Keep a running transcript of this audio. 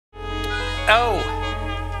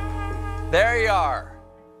Oh, there you are.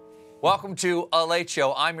 Welcome to A Late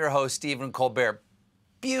Show. I'm your host, Stephen Colbert.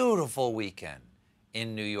 Beautiful weekend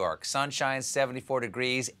in New York. Sunshine, 74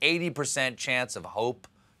 degrees, 80% chance of hope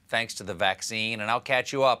thanks to the vaccine. And I'll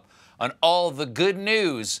catch you up on all the good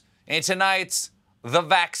news in tonight's The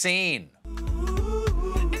Vaccine.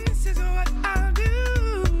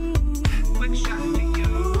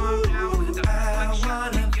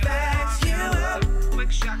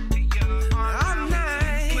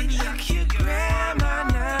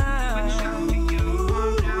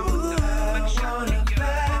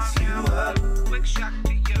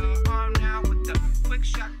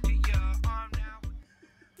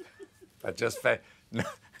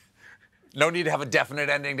 No need to have a definite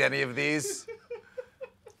ending to any of these.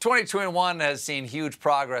 2021 has seen huge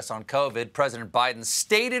progress on COVID. President Biden's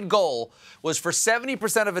stated goal was for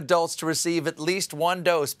 70% of adults to receive at least one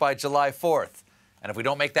dose by July 4th. And if we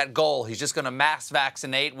don't make that goal, he's just going to mass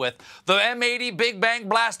vaccinate with the M80 Big Bang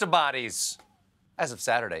blaster bodies. As of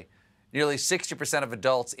Saturday, nearly 60% of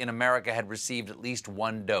adults in America had received at least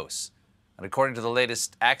one dose. And according to the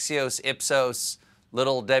latest Axios, Ipsos,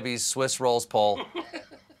 Little Debbie's Swiss Rolls poll,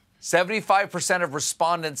 75% of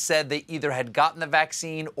respondents said they either had gotten the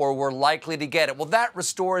vaccine or were likely to get it. Well, that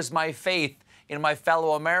restores my faith in my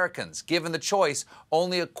fellow Americans. Given the choice,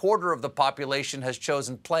 only a quarter of the population has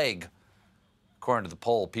chosen plague. According to the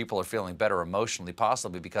poll, people are feeling better emotionally,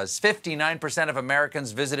 possibly because 59% of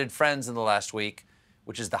Americans visited friends in the last week,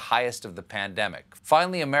 which is the highest of the pandemic.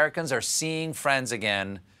 Finally, Americans are seeing friends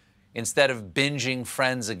again instead of binging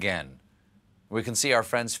Friends again. We can see our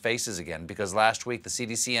friends' faces again because last week the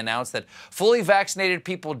CDC announced that fully vaccinated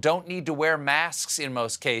people don't need to wear masks in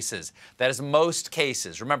most cases. That is most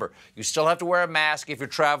cases. Remember, you still have to wear a mask if you're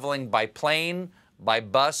traveling by plane, by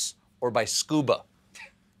bus, or by scuba.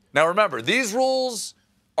 Now remember, these rules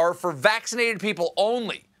are for vaccinated people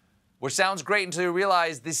only, which sounds great until you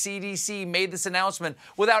realize the CDC made this announcement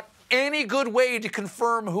without any good way to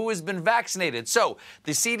confirm who has been vaccinated. So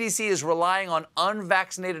the CDC is relying on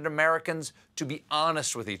unvaccinated Americans to be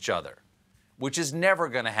honest with each other, which is never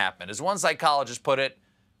going to happen. As one psychologist put it,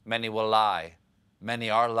 many will lie, many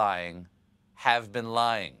are lying, have been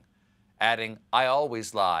lying, adding, I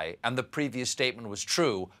always lie, and the previous statement was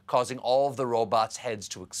true, causing all of the robots' heads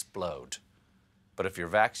to explode. But if you're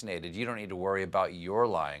vaccinated, you don't need to worry about your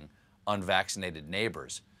lying unvaccinated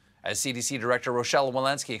neighbors. As CDC Director Rochelle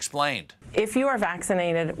Walensky explained. If you are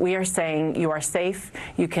vaccinated, we are saying you are safe,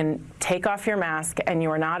 you can take off your mask, and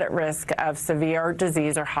you are not at risk of severe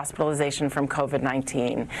disease or hospitalization from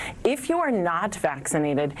COVID-19. If you are not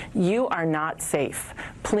vaccinated, you are not safe.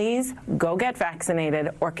 Please go get vaccinated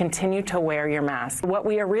or continue to wear your mask. What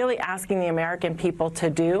we are really asking the American people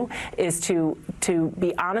to do is to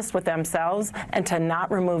be honest with themselves and to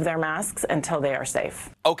not remove their masks until they are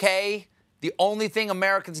safe. Okay. The only thing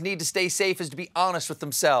Americans need to stay safe is to be honest with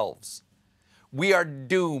themselves. We are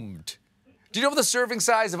doomed. Do you know what the serving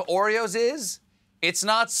size of Oreos is? It's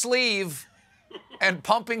not sleeve, and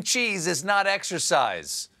pumping cheese is not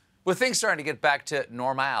exercise. With things starting to get back to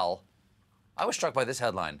normal, I was struck by this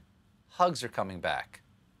headline. Hugs are coming back.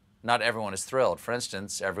 Not everyone is thrilled. For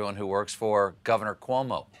instance, everyone who works for Governor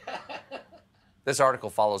Cuomo. This article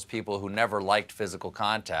follows people who never liked physical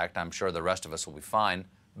contact. I'm sure the rest of us will be fine.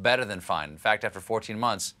 Better than fine. In fact, after 14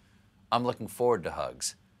 months, I'm looking forward to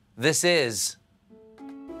hugs. This is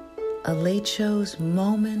A Late Show's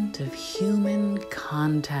moment of human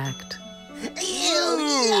contact.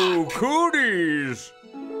 Ew, cooties!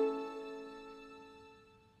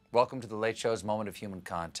 Welcome to The Late Show's moment of human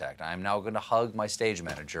contact. I'm now going to hug my stage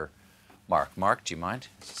manager, Mark. Mark, do you mind?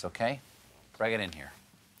 Is this okay? Bring it in here.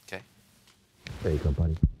 Okay? There you go,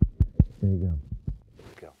 buddy. There you go.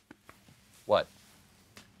 Go. What?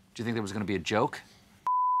 Do you think there was going to be a joke?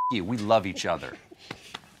 You, we love each other.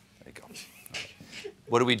 There you go.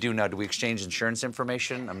 What do we do now? Do we exchange insurance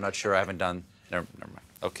information? I'm not sure. I haven't done. Never mind.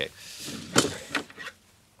 Okay.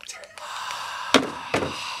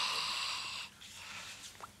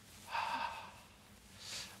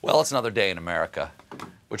 Well, it's another day in America,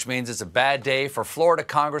 which means it's a bad day for Florida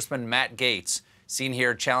Congressman Matt Gaetz, seen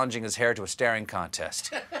here challenging his hair to a staring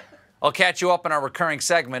contest. I'll catch you up in our recurring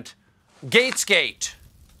segment, Gaetzgate.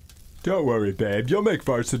 Don't worry, babe. You'll make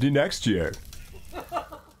varsity next year.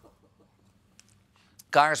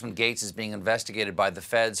 Congressman Gaetz is being investigated by the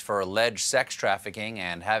feds for alleged sex trafficking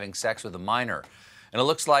and having sex with a minor. And it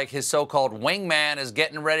looks like his so-called wingman is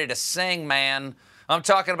getting ready to sing, man. I'm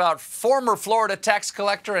talking about former Florida tax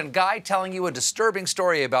collector and guy telling you a disturbing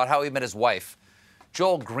story about how he met his wife.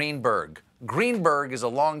 Joel Greenberg Greenberg is a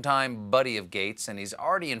longtime buddy of Gaetz, and he's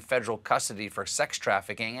already in federal custody for sex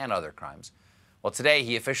trafficking and other crimes. Well, today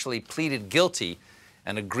he officially pleaded guilty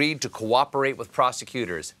and agreed to cooperate with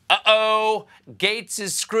prosecutors. Uh-oh, Gaetz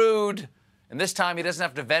is screwed. And this time he doesn't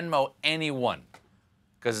have to Venmo anyone,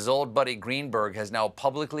 because his old buddy Greenberg has now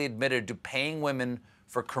publicly admitted to paying women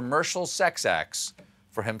for commercial sex acts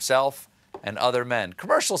for himself and other men.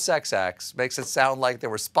 Commercial sex acts makes it sound like they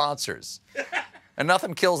were sponsors. And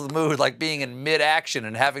nothing kills the mood like being in mid-action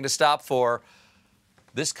and having to stop for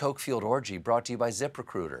this coke-fueled orgy brought to you by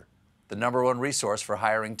ZipRecruiter, the #1 resource for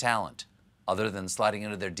hiring talent, other than sliding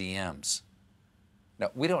into their DMs.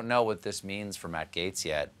 Now, we don't know what this means for Matt Gaetz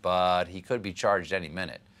yet, but he could be charged any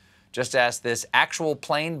minute. Just ask this actual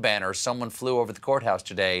plane banner someone flew over the courthouse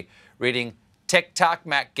today, reading, "TikTok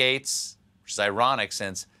Matt Gaetz," which is ironic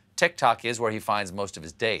since TikTok is where he finds most of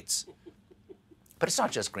his dates. But it's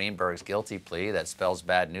not just Greenberg's guilty plea that spells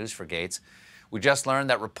bad news for Gaetz. We just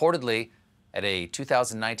learned that reportedly at a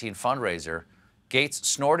 2019 fundraiser, Gaetz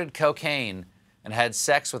snorted cocaine and had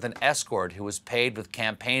sex with an escort who was paid with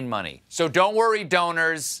campaign money. So don't worry,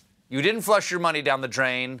 donors. You didn't flush your money down the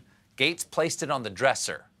drain. Gaetz placed it on the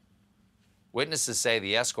dresser. Witnesses say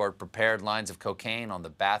the escort prepared lines of cocaine on the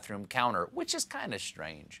bathroom counter, which is kind of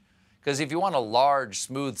strange. Because if you want a large,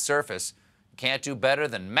 smooth surface, you can't do better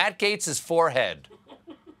than Matt Gaetz's forehead.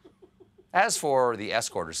 As for the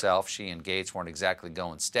escort herself, she and Gaetz weren't exactly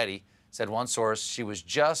going steady. Said one source, she was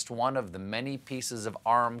just one of the many pieces of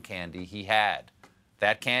arm candy he had.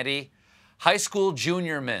 That candy? High school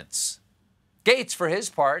junior mints. Gaetz, for his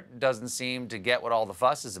part, doesn't seem to get what all the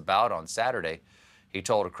fuss is about on Saturday. He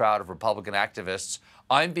told a crowd of Republican activists,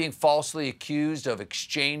 "I'm being falsely accused of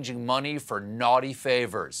exchanging money for naughty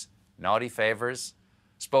favors." Naughty favors?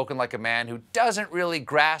 Spoken like a man who doesn't really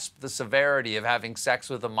grasp the severity of having sex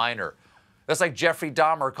with a minor. That's like Jeffrey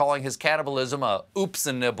Dahmer calling his cannibalism a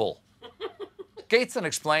oops-a-nibble. Gaetz then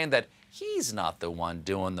explained that he's not the one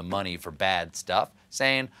doing the money for bad stuff,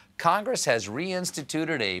 saying Congress has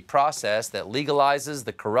reinstituted a process that legalizes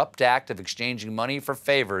the corrupt act of exchanging money for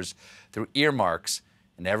favors through earmarks,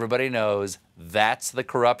 and everybody knows that's the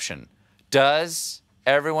corruption. Does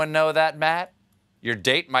everyone know that, Matt? Your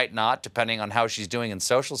date might not, depending on how she's doing in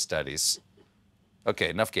social studies. Okay,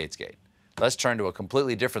 enough Gaetzgate. Let's turn to a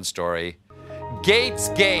completely different story.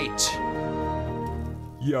 Gaetzgate!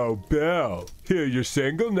 Yo, Bill, hear you're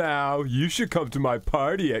single now. You should come to my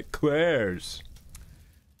party at Claire's.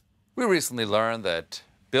 We recently learned that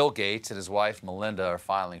Bill Gaetz and his wife Melinda are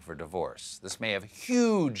filing for divorce. This may have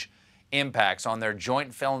huge impacts on their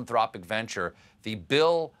joint philanthropic venture, the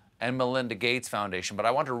Bill and Melinda Gates Foundation, but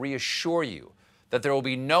I want to reassure you that there will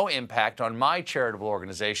be no impact on my charitable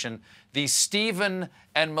organization, the Stephen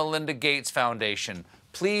and Melinda Gates Foundation.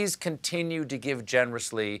 Please continue to give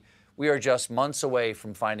generously. We are just months away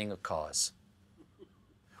from finding a cause.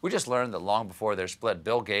 We just learned that long before their split,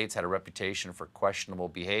 Bill Gaetz had a reputation for questionable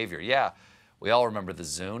behavior. Yeah, we all remember the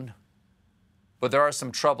Zune. But there are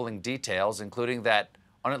some troubling details, including that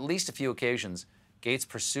on at least a few occasions, Gaetz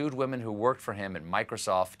pursued women who worked for him at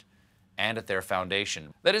Microsoft and at their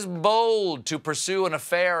foundation. That is bold to pursue an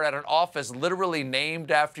affair at an office literally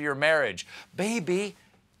named after your marriage. Baby,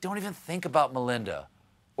 don't even think about Melinda.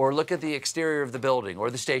 Or look at the exterior of the building, or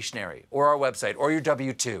the stationery, or our website, or your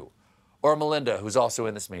W-2, or Melinda, who's also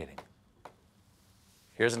in this meeting.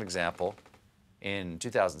 Here's an example. In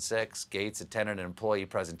 2006, Gaetz attended an employee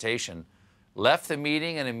presentation, left the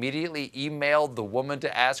meeting, and immediately emailed the woman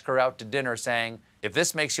to ask her out to dinner, saying, "If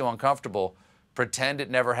this makes you uncomfortable, pretend it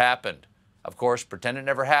never happened." Of course, pretend it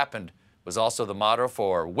never happened was also the motto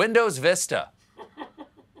for Windows Vista.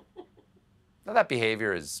 Now, that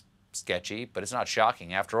behavior is sketchy, but it's not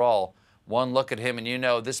shocking. After all, one look at him and you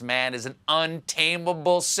know this man is an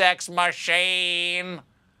untamable sex machine.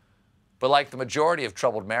 But like the majority of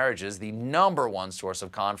troubled marriages, the #1 source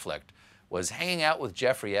of conflict was hanging out with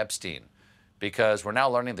Jeffrey Epstein, because we're now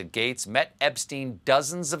learning that Gaetz met Epstein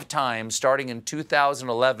dozens of times starting in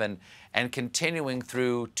 2011 and continuing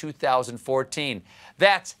through 2014.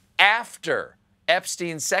 That's after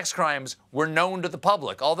Epstein's sex crimes were known to the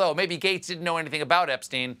public, although maybe Gaetz didn't know anything about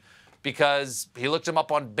Epstein because he looked him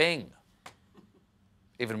up on Bing.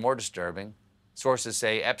 Even more disturbing, sources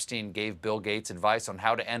say Epstein gave Bill Gaetz advice on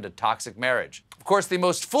how to end a toxic marriage. Of course, the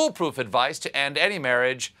most foolproof advice to end any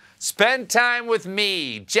marriage: spend time with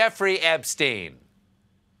me, Jeffrey Epstein.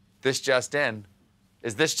 This just in.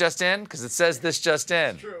 Is this just in? Because it says this just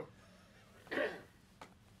in. It's true.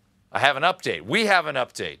 I have an update. We have an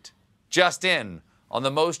update. Just in on the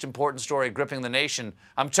most important story gripping the nation.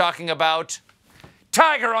 I'm talking about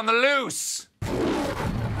Tiger on the Loose.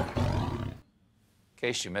 In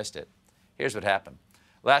case you missed it, Here's what happened.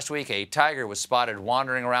 Last week, a tiger was spotted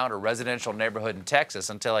wandering around a residential neighborhood in Texas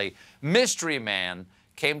until a mystery man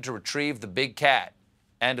came to retrieve the big cat.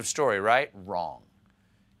 End of story, right? Wrong.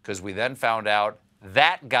 Because we then found out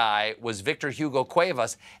that guy was Victor Hugo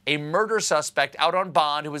Cuevas, a murder suspect out on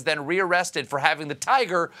bond who was then rearrested for having the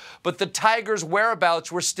tiger, but the tiger's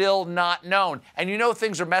whereabouts were still not known. And you know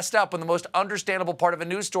things are messed up when the most understandable part of a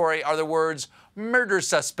news story are the words murder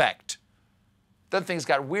suspect. Then things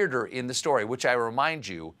got weirder in the story, which I remind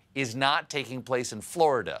you is not taking place in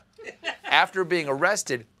Florida. After being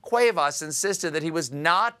arrested, Cuevas insisted that he was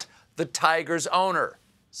not the tiger's owner.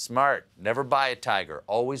 Smart. Never buy a tiger.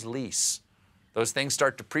 Always lease. Those things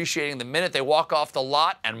start depreciating the minute they walk off the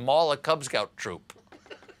lot and maul a Cub Scout troop.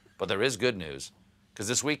 But there is good news, because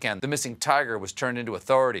this weekend, the missing tiger was turned into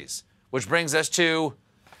authorities. Which brings us to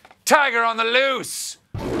Tiger on the Loose!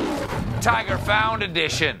 Tiger Found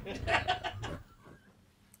Edition.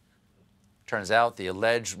 Turns out the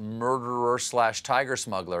alleged murderer/tiger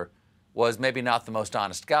smuggler was maybe not the most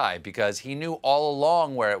honest guy, because he knew all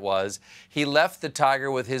along where it was. He left the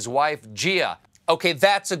tiger with his wife, Gia. Okay,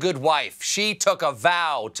 that's a good wife. She took a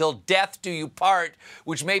vow, till death do you part,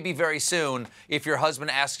 which may be very soon if your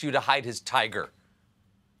husband asks you to hide his tiger.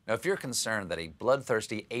 Now, if you're concerned that a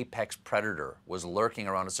bloodthirsty apex predator was lurking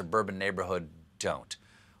around a suburban neighborhood, don't.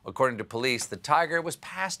 According to police, the tiger was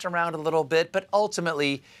passed around a little bit, but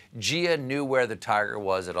ultimately, Gia knew where the tiger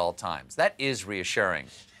was at all times. That is reassuring.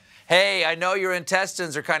 Hey, I know your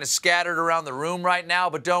intestines are kind of scattered around the room right now,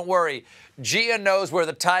 but don't worry. Gia knows where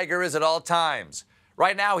the tiger is at all times.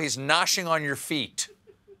 Right now, he's noshing on your feet.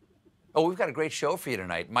 Oh, we've got a great show for you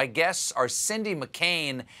tonight. My guests are Cindy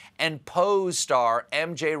McCain and Pose star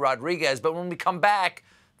MJ Rodriguez. But when we come back,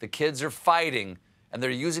 the kids are fighting, and they're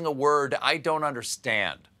using a word I don't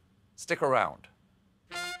understand. Stick around.